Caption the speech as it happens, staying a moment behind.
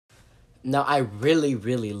Now, I really,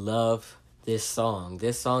 really love this song.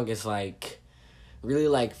 This song is like really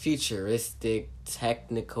like futuristic,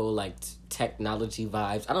 technical, like technology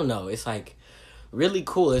vibes. I don't know. It's like really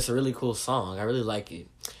cool. It's a really cool song. I really like it.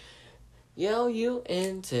 Yo, you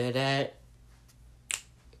into that?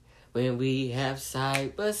 When we have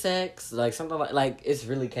cyber sex, like something like it's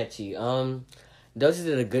really catchy. Doja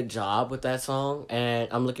did a good job with that song, and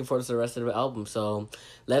I'm looking forward to the rest of the album. So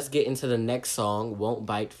let's get into the next song, "Won't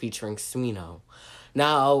Bite" featuring Smino.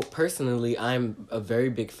 Now, personally, I'm a very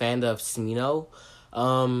big fan of Smino.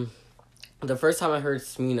 Um, the first time I heard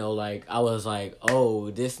Smino, like I was like,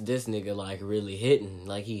 oh, this nigga like really hitting,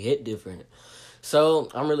 like he hit different. So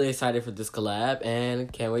I'm really excited for this collab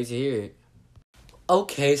and can't wait to hear it.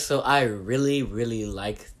 Okay, so I really, really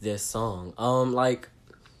like this song. Like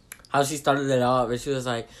how she started it off, and she was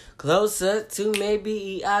like, "Closer to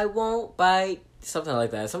maybe I won't bite," something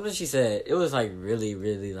like that. Something she said. It was like really,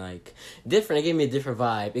 really like different. It gave me a different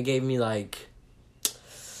vibe. It gave me like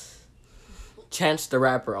Chance the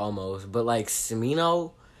Rapper almost, but like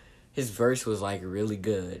Smino, his verse was like really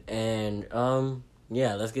good. And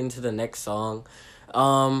yeah, let's get into the next song.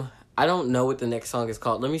 I don't know what the next song is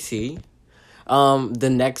called. Let me see. The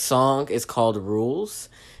next song is called Rules.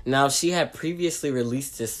 Now, she had previously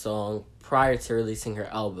released this song prior to releasing her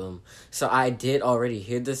album. So I did already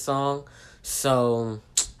hear this song. So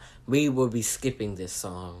we will be skipping this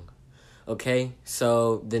song. Okay?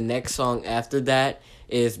 So the next song after that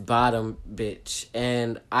is Bottom Bitch.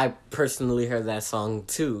 And I personally heard that song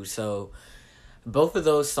too. So both of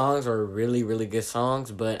those songs are really, really good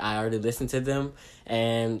songs, but I already listened to them,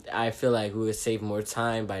 and I feel like we would save more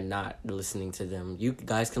time by not listening to them. You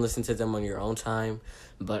guys can listen to them on your own time,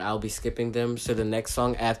 but I'll be skipping them. So the next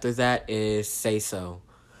song after that is Say So.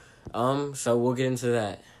 So we'll get into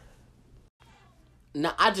that.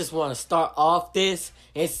 Now, I just want to start off this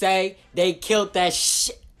and say they killed that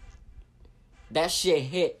shit. That shit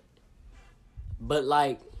hit. But,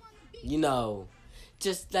 like, you know,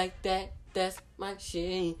 just like that. That's my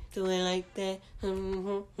shit. Do it like that.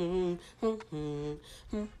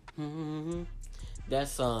 That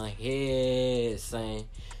song hits, saying.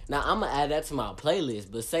 Now I'm gonna add that to my playlist,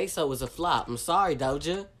 but Say So was a flop. I'm sorry,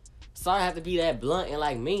 Doja. Sorry I have to be that blunt and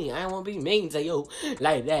like mean. I don't wanna be mean to you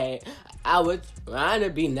like that. I was trying to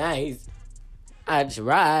be nice. I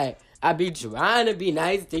tried. I be trying to be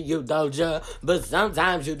nice to you, Doja, but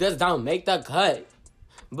sometimes you just don't make the cut.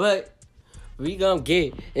 But we gonna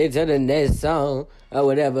get into the next song or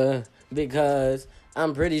whatever, because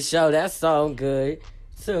I'm pretty sure that song good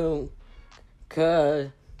too. Cause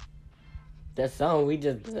that song we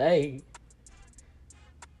just played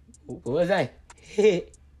was that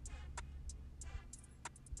hit.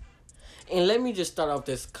 And let me just start off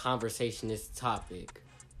this conversation, this topic.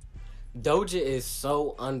 Doja is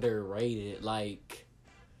so underrated. Like,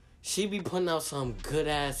 she be putting out some good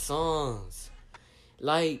ass songs.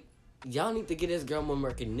 Like, y'all need to get this girl more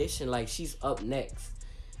recognition. Like, she's up next.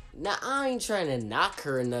 Now, I ain't trying to knock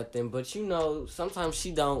her or nothing, but you know, sometimes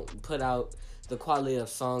she don't put out the quality of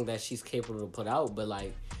song that she's capable to put out. But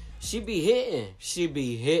like, she be hitting. She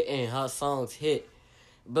be hitting. Her songs hit.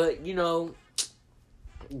 But you know,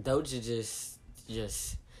 Doja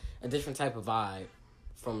just a different type of vibe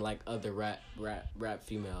from like other rap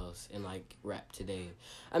females and like rap today.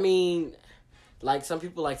 I mean, like some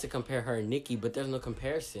people like to compare her and Nicki, but there's no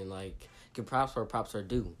comparison. Like, give props where props are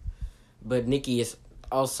due. But Nicki is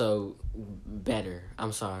also better.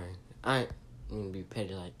 I'm sorry. I ain't gonna be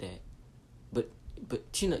petty like that.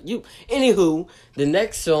 But you know, anywho, the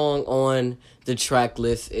next song on the track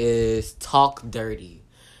list is Talk Dirty.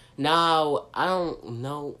 Now, I don't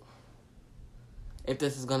know if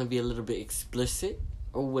this is gonna be a little bit explicit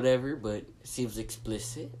or whatever, but it seems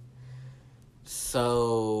explicit.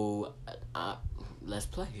 So, let's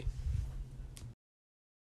play it.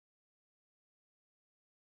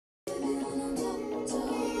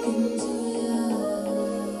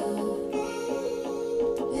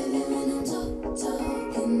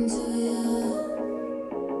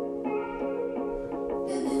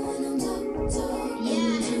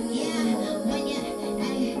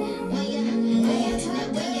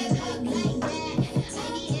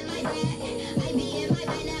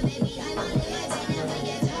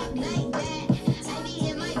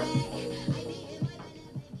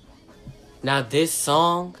 Now, this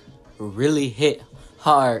song really hit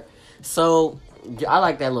hard. So, I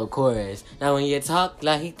like that little chorus. Now, when you talk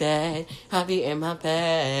like that, I be in my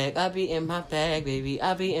bag. I be in my bag, baby.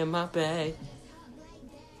 I be in my bag.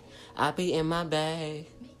 I be in my bag.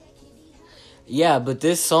 Yeah, but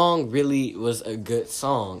this song really was a good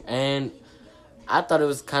song. And I thought it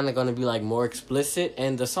was kind of gonna be like more explicit,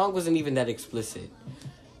 and the song wasn't even that explicit.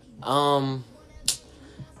 Um,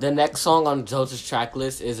 the next song on Doja's track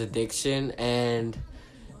list is "Addiction," and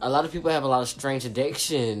a lot of people have a lot of strange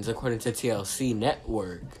addictions according to TLC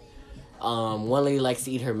Network. One lady likes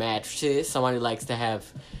to eat her mattresses. Somebody likes to have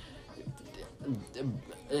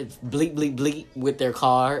bleep bleep bleep with their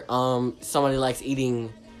car. Somebody likes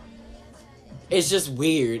eating. It's just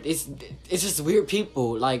weird. It's just weird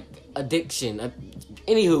people like addiction.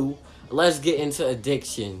 Anywho, let's get into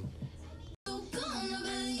addiction.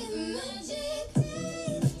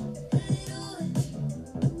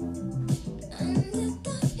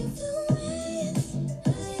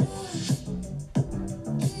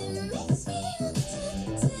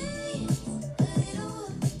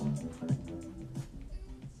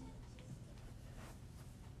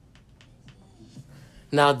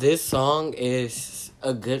 Now, this song is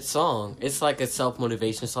a good song. It's like a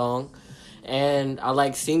self-motivation song. And I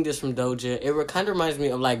like seeing this from Doja. It kind of reminds me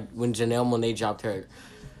of like when Janelle Monáe dropped her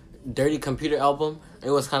Dirty Computer album.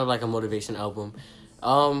 It was kind of like a motivation album.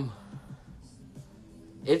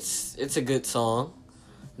 It's a good song.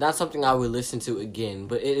 Not something I would listen to again,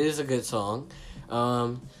 but it is a good song.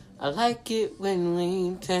 I like it when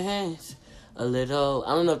we dance a little. I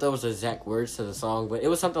don't know if that was the exact words to the song, but it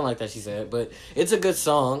was something like that she said. But it's a good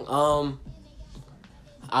song.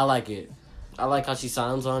 I like it. I like how she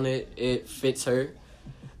sounds on it. It fits her.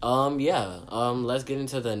 Yeah. Let's get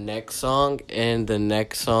into the next song, and the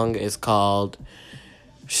next song is called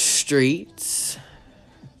Streets.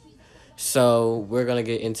 So we're gonna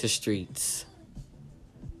get into Streets.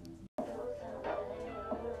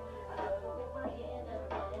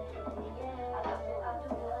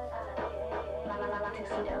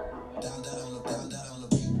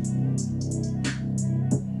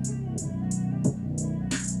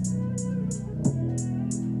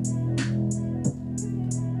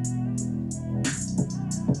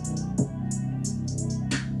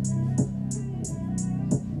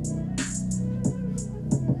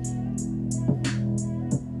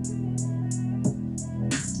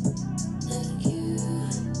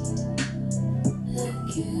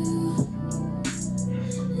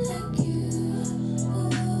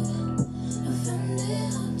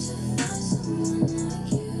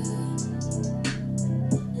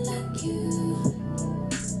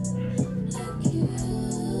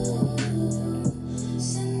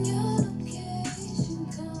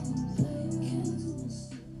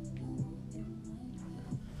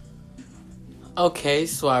 Okay,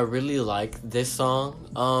 so I really like this song.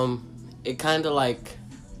 It kind of like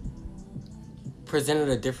presented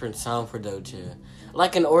a different sound for Doja,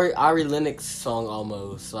 like an Ari Lennox song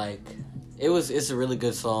almost. Like it's a really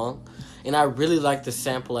good song, and I really like the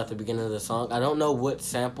sample at the beginning of the song. I don't know what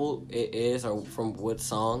sample it is or from what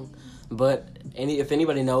song, but if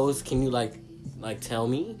anybody knows, can you like tell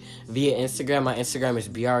me via Instagram? My Instagram is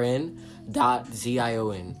brn.zion.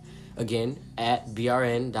 Again, at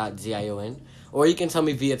brn.zion. Or you can tell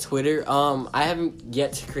me via Twitter. I haven't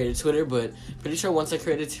yet created Twitter, but pretty sure once I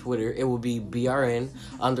create a Twitter, it will be BRN_ZION.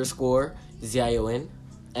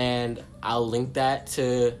 And I'll link that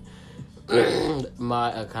to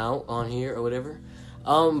my account on here or whatever.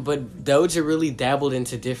 But Doja really dabbled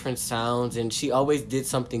into different sounds, and she always did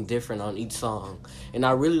something different on each song. And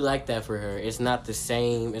I really like that for her. It's not the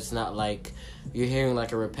same. It's not like you're hearing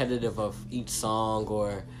like a repetitive of each song,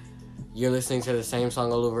 or you're listening to the same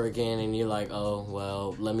song all over again and you're like, oh,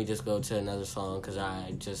 well, let me just go to another song because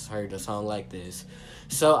I just heard a song like this.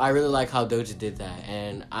 So I really like how Doja did that,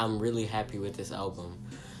 and I'm really happy with this album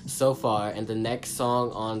so far. And the next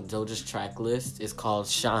song on Doja's track list is called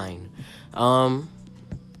Shine. I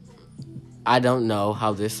don't know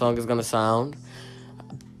how this song is going to sound.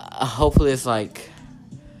 Hopefully it's like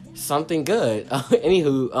something good.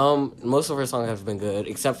 Anywho, most of her songs have been good,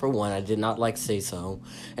 except for one. I did not like Say So,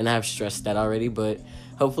 and I have stressed that already, but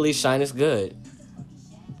hopefully Shine is good.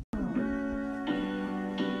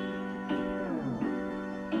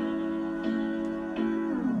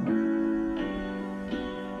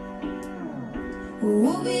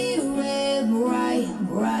 Ruby red,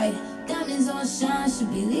 bright. Diamonds on shine,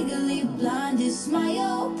 should be legally blinded.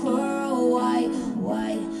 Smile, pearl white.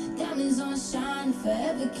 Diamonds on shine,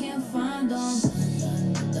 forever can't find them.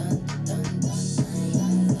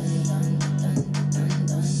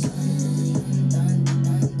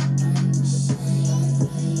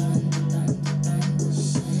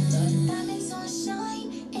 Diamonds on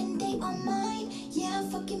shine, and they on mine. Yeah,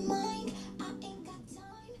 fucking mine. I ain't got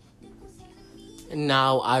time.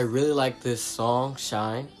 Now, I really like this song,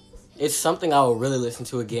 Shine. It's something I will really listen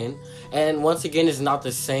to again. And once again, it's not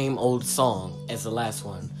the same old song as the last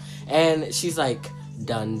one. And she's like,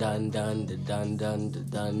 dun dun dun dun dun dun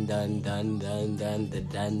dun dun dun dun dun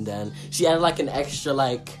dun dun. She added like an extra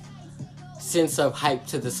like sense of hype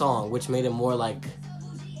to the song, which made it more like,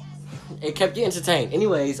 it kept you entertained.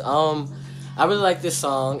 Anyways, I really like this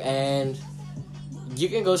song, and you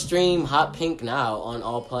can go stream Hot Pink now on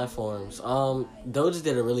all platforms. Doja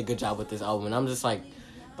did a really good job with this album, and I'm just like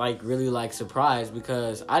really like surprised,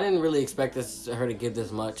 because I didn't really expect her to give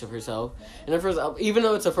this much of herself. And her first album, even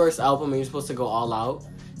though it's her first album and you're supposed to go all out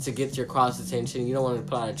to get your crowd's attention, you don't want to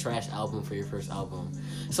put out a trash album for your first album.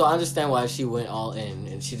 So I understand why she went all in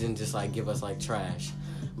and she didn't just like give us like trash.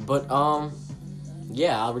 But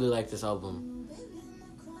yeah, I really like this album.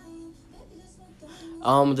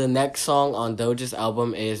 The next song on Doja's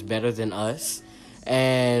album is Better Than Us.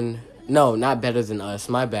 And no, not Better Than Us,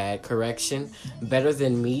 my bad, correction. Better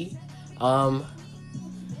Than Me. I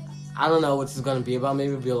don't know what this is gonna be about.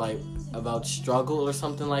 Maybe it'll be like about struggle or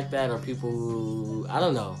something like that, or people who, I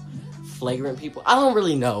don't know, flagrant people. I don't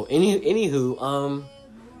really know. Anywho,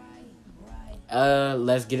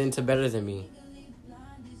 let's get into Better Than Me.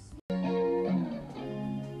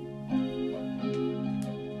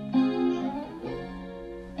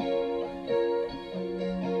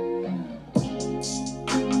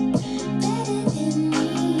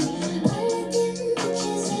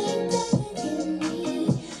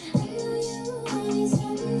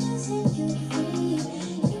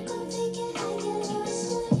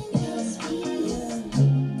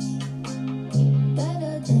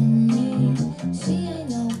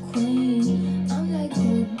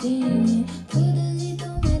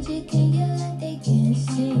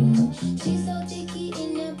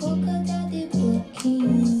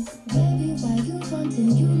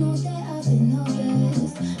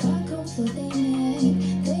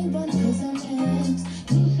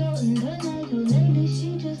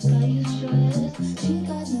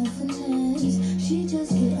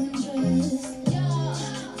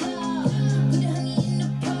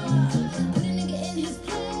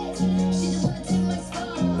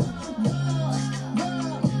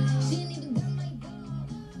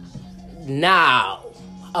 Now,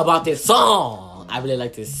 about this song. I really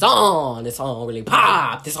like this song. This song really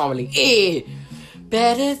pop. This song really hit.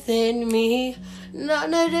 Better than me.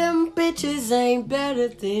 None of them bitches ain't better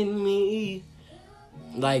than me.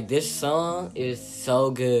 Like, this song is so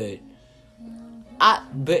good.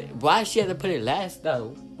 But why she had to put it last,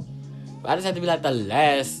 though? Why does it have to be like the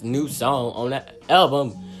last new song on that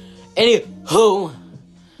album? Anywho,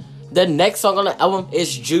 the next song on the album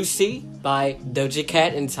is Juicy by Doja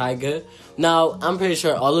Cat and Tyga. Now, I'm pretty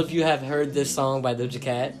sure all of you have heard this song by Doja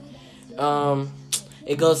Cat.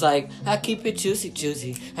 It goes like, I keep it juicy,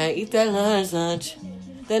 juicy. I eat that lunch.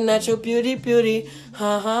 The natural beauty.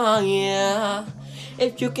 Ha, yeah.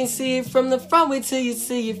 If you can see it from the front, wait till you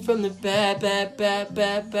see it from the back.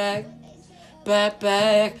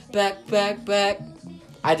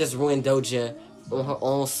 I just ruined Doja on her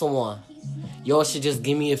own song. Y'all should just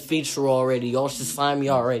give me a feature already. Y'all should sign me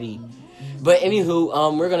already. But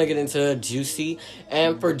anywho, we're gonna get into Juicy.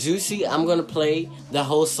 And for Juicy, I'm gonna play the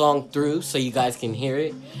whole song through so you guys can hear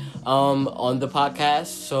it on the podcast.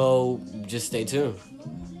 So just stay tuned.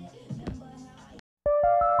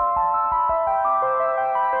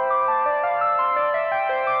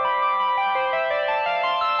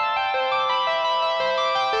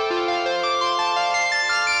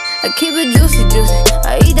 I keep it juicy, juicy.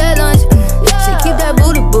 I eat that lunch. She keep that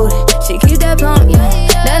booty. She keep that plump.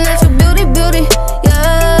 That natural beauty.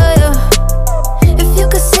 Yeah. If you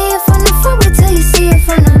could see it from the front, wait till you see it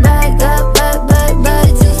from the back. Back,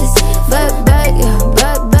 juicy. Back, yeah.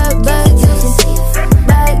 Back, juicy.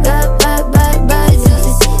 Back,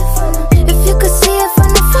 juicy. If you could see it from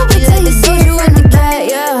the front, wait till you see it from the back.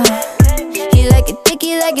 Yeah. He like it thick,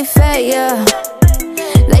 he like it fat. Yeah.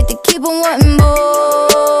 Like to keep on wanting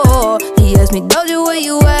more. He asked me, Doja, where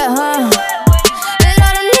you at, huh? And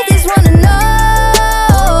all the niggas wanna know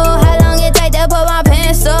how long it take to put my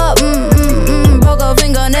pants up. Broke a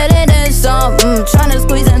fingernail and then some. Tryna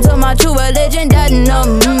squeeze into my true religion, that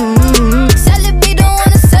Sell it, be don't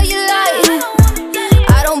wanna sell you light.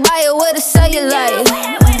 I don't buy it with a cellulite.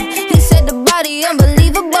 He said the body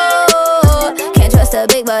unbelievable. Can't trust a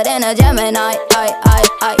big butt and a Gemini.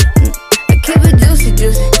 I keep it juicy.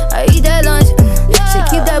 I eat that lunch. She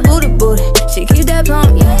keep that booty. She keep that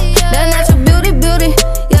plump. That natural beauty.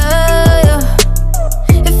 Yeah.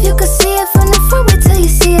 If you could see it from the front, wait till you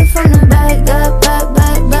see it from the back. Back,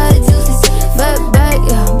 juicy. Back,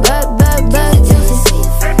 yeah. Back, juicy.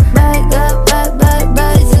 Back,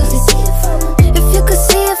 juicy. If you could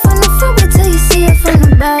see it from the front, wait till you see it from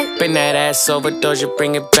the back. Bring that ass over Doja,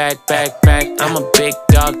 bring it back, back, back. I'm a big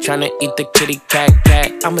dog tryna eat the kitty cat, cat.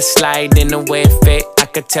 I'ma slide in the way it fit, I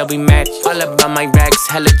could tell we match. All about my racks,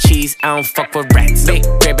 hella cheese, I don't fuck with rats. Big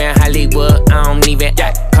crib in Hollywood, I don't even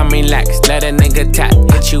act. Come relax, let a nigga tap,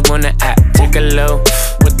 hit you on the app. Take a low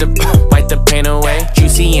with the wipe the pain away.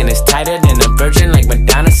 Juicy and it's tighter than a virgin, like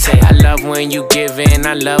Madonna say. I love when you give in,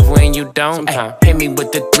 I love when you don't. Hit me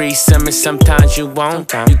with the threesome and sometimes you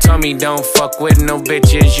won't. You told me don't fuck with no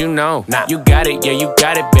bitches, you know. You got it, yeah, you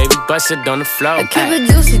got it, baby. Bust it on the floor. I keep it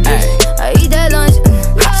juicy, juicy. I eat that lunch.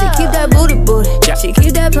 She keep that booty, booty. She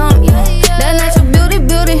keep that plump, yeah. That natural beauty,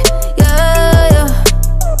 beauty, yeah, yeah.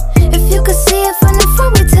 If you could see it from the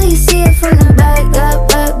front, wait till you see it from the back, back,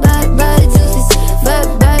 back, back, back, juicy, back,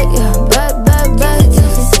 back, yeah, back, back, back,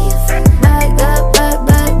 juicy, back, back, back,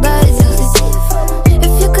 back, back, juicy.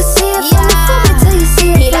 If you could see it from the front, wait till you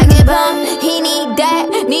see it. He like it bump, he need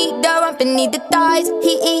the rump and need the thighs.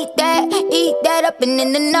 He eat that up and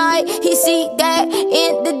in the night. He see that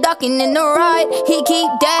in the dark and in the ride. He keep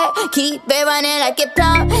it running like it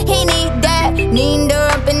plump. He need the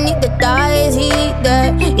rump and need the thighs. He eat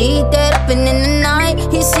that up and in the night.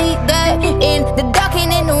 He see that in the dark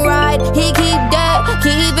and in the ride. He keep it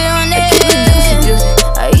running. I keep it juicy, juicy.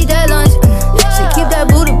 I eat that lunch. She keep that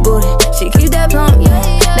booty, booty. She keep that plump, yeah.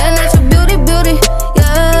 That natural beauty, beauty,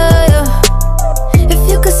 yeah, yeah. If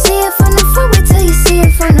you could see it from the front, wait till you see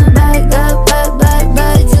it from the back, back, back, back,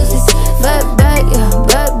 back, juicy, back, back, yeah,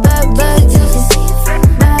 back, back, back, juicy,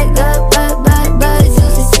 back, back, back, back, back,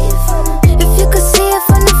 juicy. If you could see it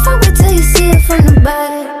from the front, wait till you see it from the back.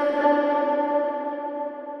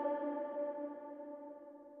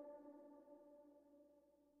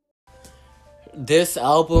 This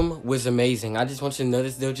album was amazing. I just want you to know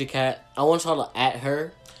this, Doja Cat. I want y'all to at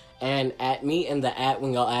her and at me and the at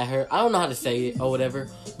when y'all at her. I don't know how to say it or whatever,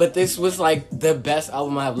 but this was like the best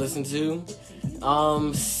album I've listened to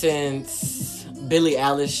since Billie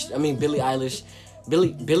Eilish.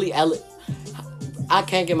 I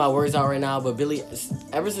can't get my words out right now, but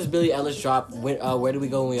ever since Billie Eilish dropped Where Do We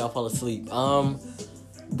Go When We All Fall Asleep,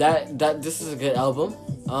 this is a good album.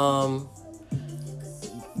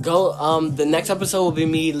 The next episode will be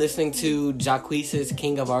me listening to Jacquees's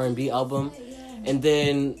King of R&B album, and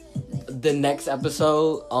then the next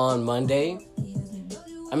episode on Monday.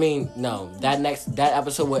 That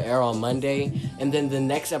episode will air on Monday, and then the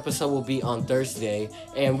next episode will be on Thursday,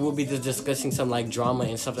 and we'll be just discussing some like drama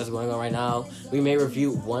and stuff that's going on right now. We may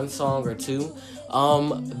review one song or two.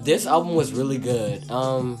 This album was really good.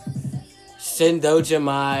 Send Doja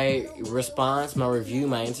my response, my review,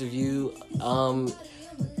 my interview.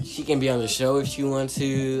 She can be on the show if she wants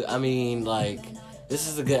to. This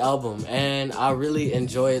is a good album, and I really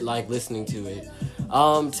enjoyed listening to it.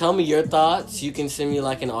 Tell me your thoughts. You can send me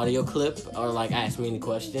an audio clip or ask me any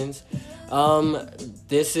questions.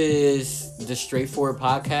 This is the Straightforward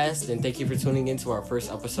Podcast, and thank you for tuning in to our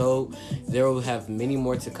first episode. There will have many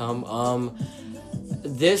more to come.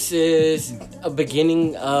 This is a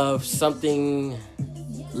beginning of something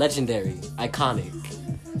legendary, iconic.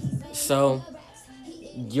 So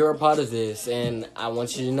you're a part of this, and I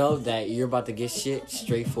want you to know that you're about to get shit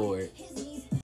straightforward.